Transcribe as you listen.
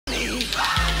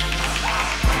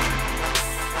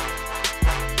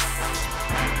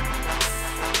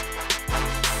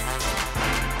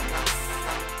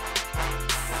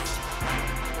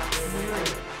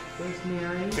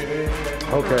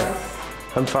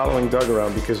I'm following Doug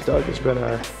around because Doug has been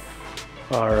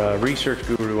our research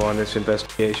guru on this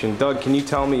investigation. Doug, can you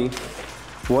tell me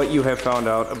what you have found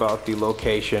out about the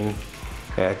location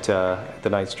at the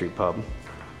Ninth Street Pub?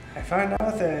 I found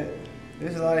out that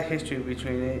there's a lot of history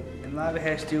between it, and a lot of it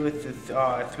has to do with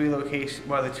the three locations,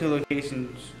 well, the two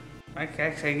locations. Actually,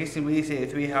 I guess you really say the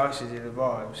three houses it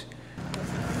involves.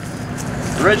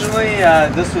 Originally,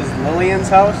 this was Lillian's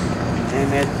house,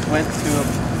 and it went to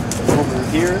over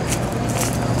here.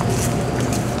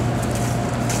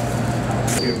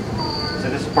 So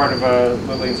this is part of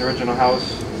Lillian's original house.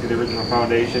 See the original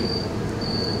foundation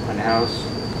on the house.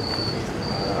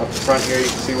 Up front here, you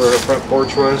can see where her front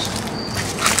porch was.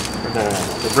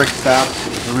 The brick stops.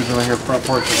 It was originally her front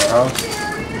porch of the house.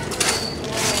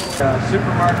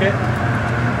 Supermarket,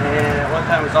 and at one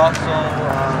time it was also a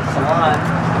salon,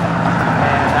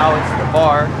 and now it's the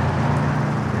bar.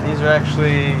 And these are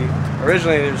actually,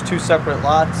 originally there's two separate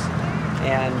lots,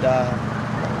 and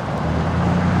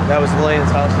that was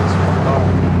Lillian's house, this was the bar.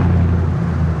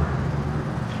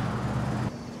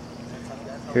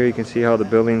 Here you can see how the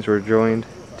buildings were joined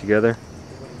together.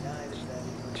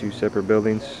 Two separate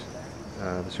buildings,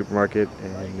 the supermarket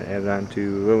and added on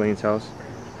to Lillian's house.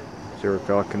 So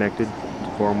they're all connected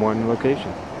to form one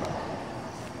location.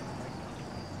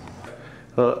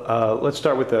 Well, let's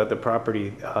start with the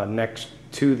property next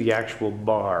to the actual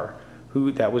bar.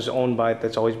 That was owned by?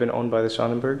 That's always been owned by the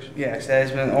Sonnenbergs? Yes, that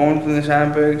has been owned from the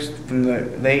Sonnenbergs from the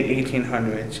late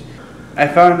 1800s. I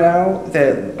found out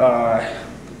that.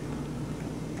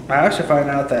 I also found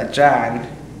out that John,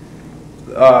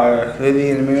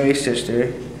 Lillian and Mary's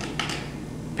sister,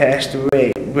 passed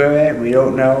away. Where at, we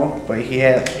don't know, but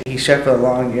he suffered a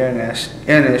long illness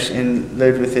and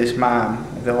lived with his mom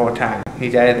the whole time. He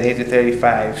died at the age of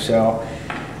 35, so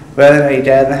whether or not he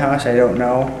died in the house, I don't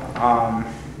know.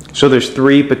 So there's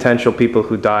three potential people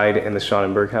who died in the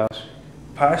Sonnenberg house?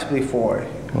 Possibly four,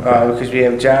 okay. Because we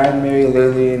have John, Mary,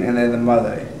 Lillian, and then the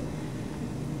mother.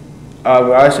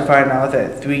 We also find out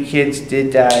that three kids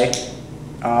did die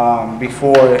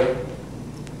before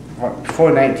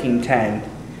 1910.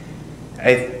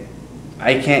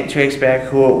 I can't trace back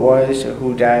who it was or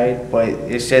who died, but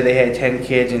it said they had 10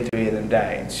 kids and 3 of them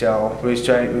died. So we're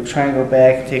trying to go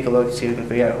back and take a look and see if we can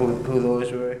figure out who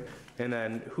those were. And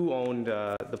then who owned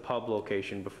the pub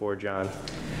location before John?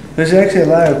 There's actually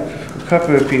a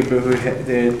couple of people who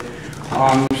did.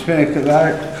 There's been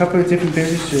a couple of different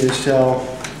businesses. So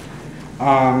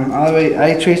all the way,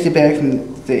 I traced it back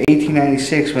from the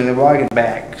 1896 when the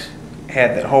Wagenbachs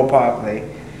had that whole property.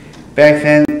 Back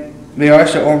then, they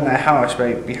also owned that house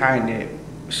right behind it,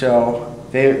 so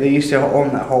they used to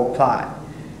own that whole plot.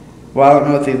 Well, I don't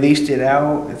know if they leased it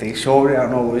out, if they sold it, I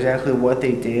don't know exactly what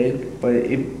they did, but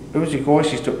it was a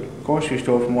grocery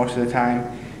store for most of the time.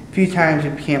 A few times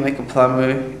it became like a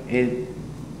plumber, and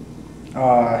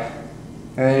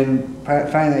then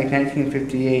finally, like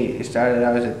 1958, it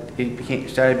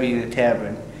started being a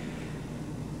tavern.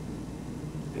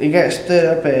 It got split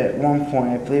up at one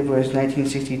point, I believe it was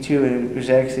 1962, and it was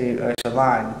actually a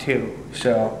salon too.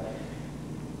 So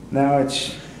now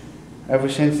ever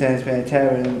since then it's been a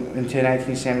tavern until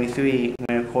 1973,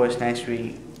 when of course Ninth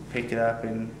Street picked it up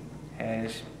and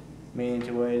has made it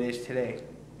into what it is today.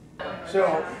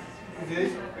 So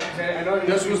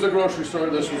this was the grocery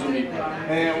store, this was a meat market.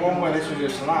 And at one point this was a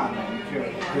salon,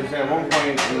 because at one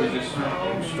point it was just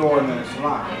a store and then a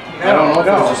salon. I don't know if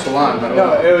it was a salon, but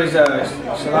it was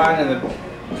a salon and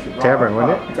the Tavern,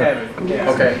 wasn't it? Tavern,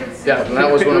 yeah. okay, yeah, and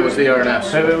that was when it was the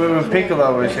RNS. When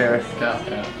Piccolo was here.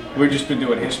 Yeah. We've just been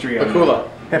doing history on Piccola.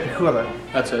 Yeah, Piccolo.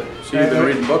 That's it. So you've been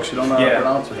reading books, you don't know how to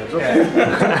pronounce it. It's okay.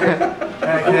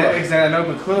 Because I know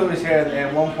Piccolo was here, and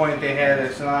at one point they had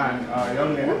a salon,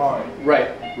 Young Man Hard. Right.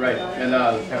 And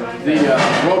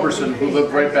the Roberson, who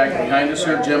lived right back behind us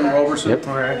here, Jim Roberson,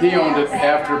 he owned it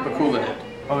after Piccola did.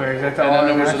 Okay, that's all. And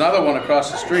then there was another one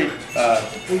across the street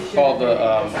called the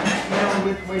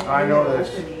I know this.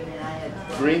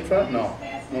 Greenfront? No.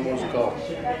 What was it called?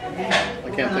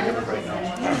 I can't think of it right now.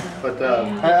 But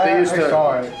they used to,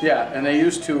 yeah, and they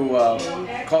used to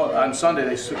call on Sunday.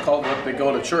 They called it up. They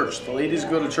go to church. The ladies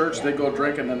go to church. They go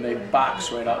drink, and then they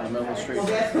box right out in the middle of the street.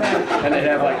 And they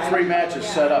have like 3 matches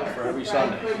set up for every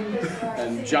Sunday.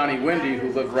 And Johnny Windy,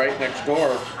 who lived right next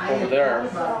door over there,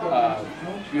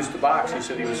 used to box. He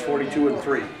said he was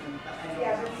 42-3.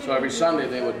 So every Sunday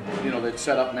they would, they'd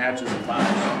set up matches and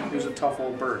box. He was a tough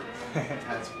old bird.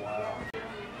 That's wild.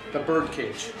 The bird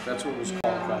cage. That's what it was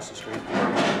called across the street. The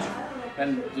bird cage.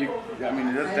 And I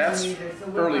mean, that's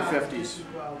early 50s,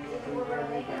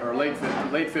 or late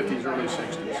 50s, early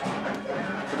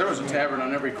 60s. But there was a tavern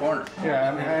on every corner.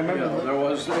 Yeah, I mean, I remember. You know, there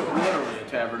was literally a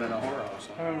tavern in a whorehouse.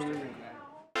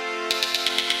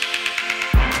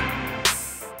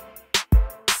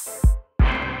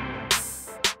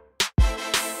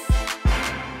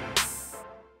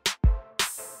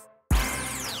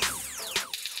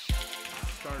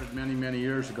 Started many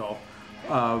years ago.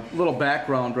 Little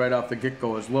background right off the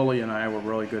get-go is Lily and I were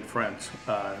really good friends.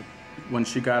 When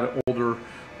she got older,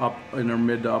 up in her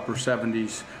mid to upper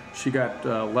 70s, she got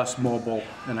less mobile,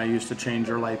 and I used to change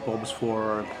her light bulbs for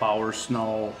her, plow her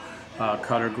snow,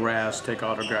 cut her grass, take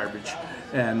out her garbage.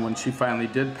 And when she finally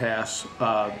did pass,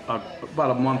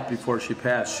 about a month before she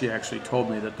passed, she actually told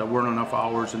me that there weren't enough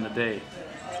hours in the day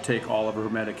to take all of her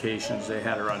medications. They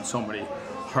had her on so many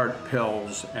heart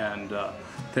pills and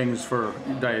things for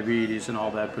diabetes and all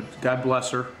that, but God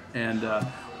bless her. And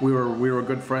we were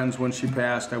good friends when she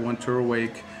passed. I went to her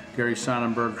wake. Gary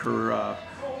Sonnenberg, her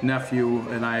nephew,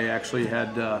 and I actually had,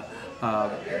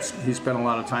 he spent a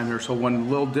lot of time here. So when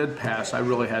Lil did pass, I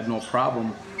really had no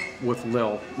problem with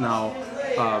Lil. Now,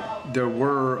 there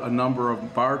were a number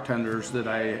of bartenders that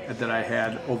I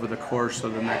had over the course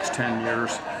of the next 10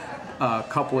 years, a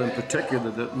couple in particular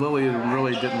that Lillian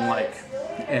really didn't like.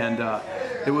 And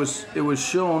it was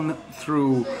shown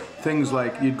through things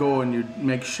like you'd go and you'd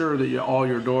make sure that all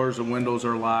your doors and windows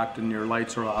are locked and your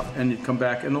lights are off, and you'd come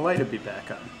back and the light would be back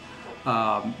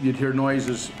on. You'd hear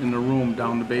noises in the room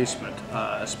down the basement,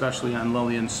 especially on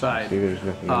Lillian's side. See, there's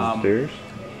nothing downstairs?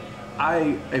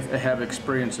 I have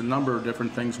experienced a number of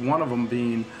different things, one of them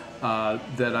being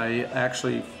that I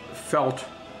actually felt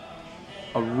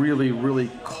a really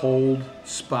cold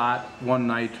spot one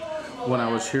night when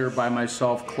I was here by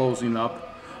myself closing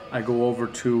up. I go over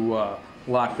to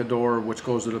lock the door, which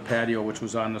goes to the patio, which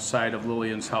was on the side of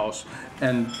Lillian's house,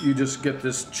 and you just get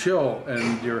this chill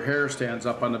and your hair stands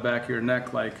up on the back of your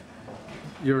neck like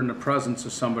you're in the presence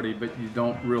of somebody, but you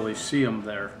don't really see them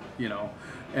there, you know.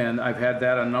 And I've had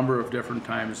that a number of different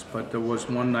times, but there was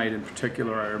one night in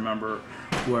particular I remember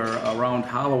where around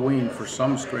Halloween, for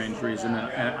some strange reason,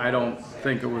 and I don't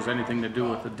think it was anything to do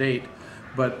with the date,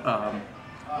 but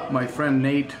my friend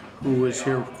Nate, who is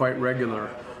here quite regular,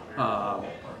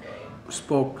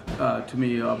 spoke to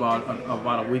me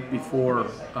about a week before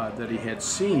that he had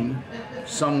seen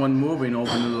someone moving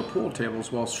over into the pool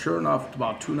tables. Well, sure enough,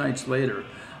 about 2 nights later,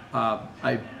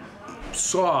 I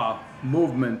saw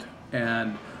movement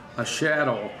and a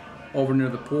shadow over near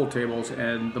the pool tables,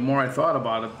 and the more I thought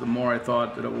about it, the more I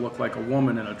thought that it would look like a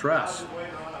woman in a dress.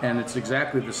 And it's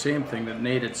exactly the same thing that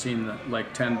Nate had seen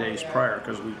like 10 days prior,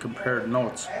 because we compared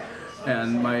notes.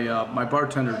 And my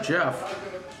bartender Jeff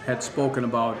had spoken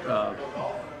about,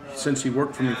 since he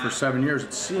worked for me for 7 years,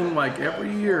 it seemed like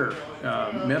every year,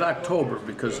 mid-October,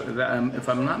 because if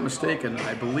I'm not mistaken,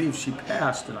 I believe she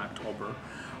passed in October,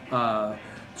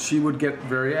 she would get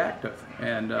very active.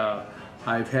 And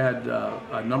I've had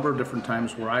a number of different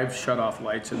times where I've shut off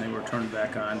lights and they were turned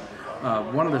back on.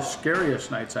 One of the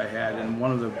scariest nights I had, and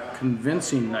one of the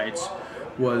convincing nights,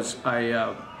 was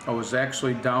I was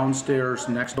actually downstairs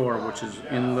next door, which is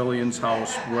in Lillian's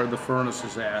house where the furnace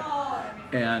is at,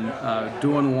 and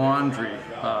doing laundry,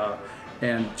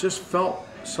 and just felt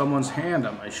someone's hand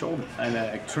on my shoulder.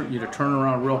 And you turn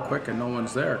around real quick and no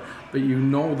one's there, but you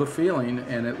know the feeling,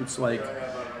 and it's like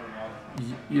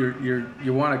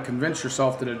you want to convince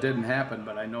yourself that it didn't happen,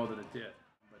 but I know that it did.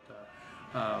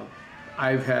 But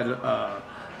I've had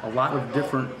a lot of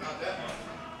different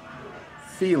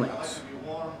feelings.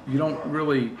 You don't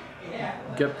really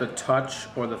get the touch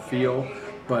or the feel,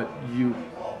 but you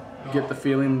get the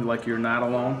feeling like you're not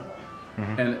alone.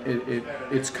 Mm-hmm. And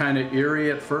it's kind of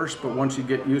eerie at first, but once you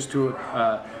get used to it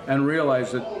and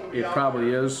realize that it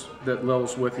probably is, that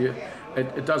Lil's with you,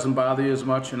 it doesn't bother you as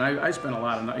much. And I spent a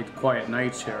lot of quiet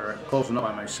nights here, closing up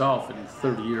by myself in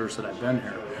 30 years that I've been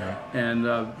here. Yeah.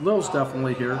 And Lil's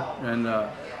definitely here, and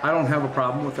I don't have a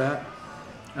problem with that.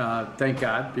 Thank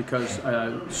God, because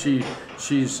she's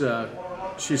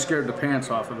scared the pants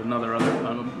off of another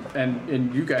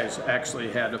and you guys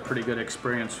actually had a pretty good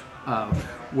experience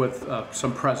with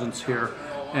some presence here,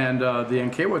 and the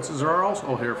Yankewitzes are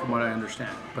also here from what I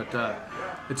understand. But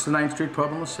it's the 9th Street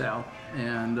Pub in LaSalle,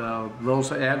 and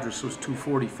Lil's address was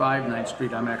 245 9th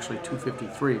Street. I'm actually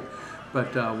 253,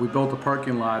 but we built a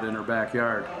parking lot in her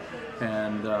backyard,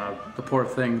 and the poor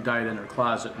thing died in her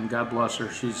closet, and God bless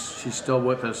her, she's still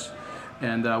with us.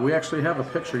 And we actually have a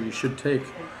picture you should take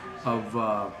of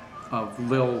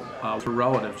Lil, her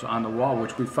relatives on the wall,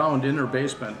 which we found in her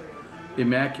basement,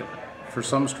 immaculate, for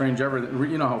some strange ever,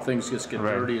 you know how things just get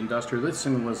Right. dirty and dusty. This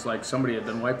thing was like somebody had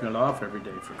been wiping it off every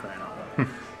day for crying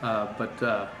out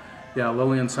loud. Yeah,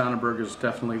 Lillian Sonnenberg is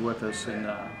definitely with us, and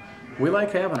we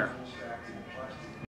like having her.